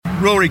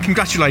Rory,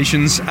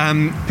 congratulations.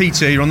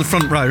 Peter, you're on the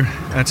front row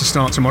to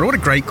start tomorrow. What a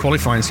great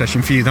qualifying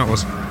session for you that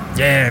was.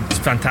 Yeah, it's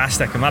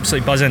fantastic. I'm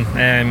absolutely buzzing.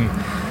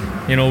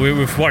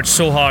 We've worked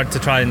so hard to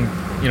try and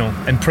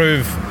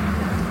improve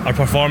our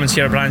performance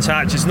here at Brands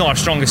Hatch. It's not our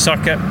strongest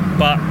circuit,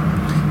 but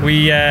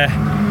we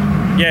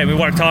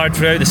worked hard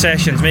throughout the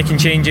sessions, making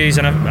changes,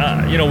 and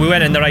we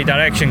went in the right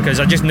direction, because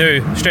I just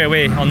knew straight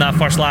away on that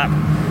first lap,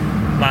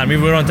 man, we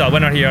were onto a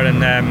winner here,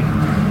 and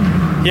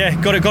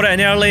got it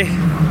in early,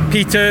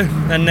 P2,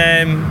 and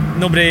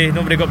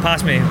nobody got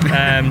past me.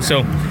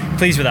 So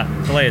pleased with that,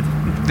 delighted.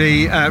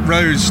 The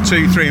rows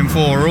 2, 3 and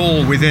 4 are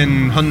all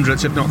within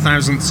hundredths, if not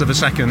thousandths of a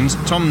second.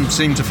 Tom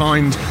seemed to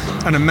find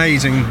an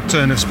amazing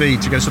turn of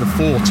speed to go sort of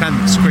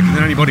 4/10 quicker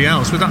than anybody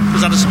else. Was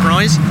that a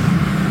surprise?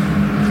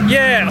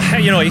 Yeah,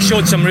 he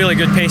showed some really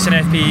good pace in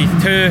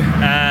FP2.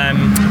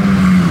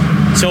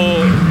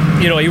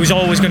 He was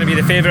always going to be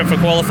the favourite for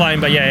qualifying,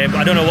 but yeah,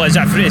 I don't know, what is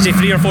that? Is he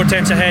 3 or 4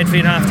 tenths ahead,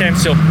 3.5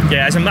 tenths? So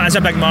yeah, it's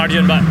a big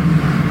margin, but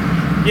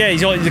yeah,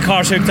 the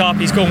car's hooked up,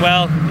 he's going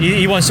well.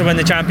 He wants to win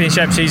the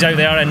championship, so he's out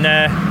there, and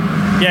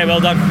well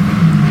done.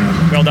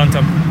 Well done,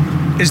 Tom.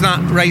 Is that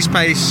race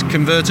pace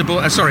convertible?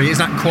 Is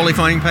that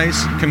qualifying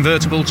pace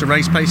convertible to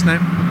race pace now?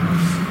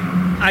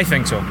 I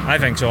think so. I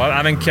think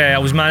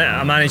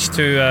I managed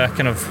to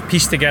kind of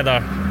piece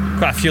together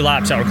quite a few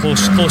laps that were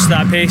close to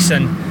that pace,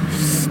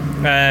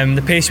 and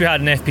the pace we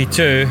had in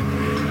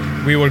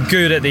FP2, we were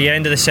good at the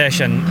end of the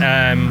session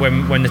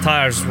when the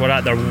tyres were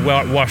at their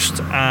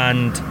worst,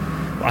 and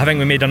I think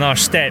we made another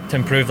step to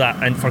improve that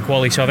and for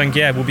quali. So I think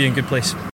we'll be in good place.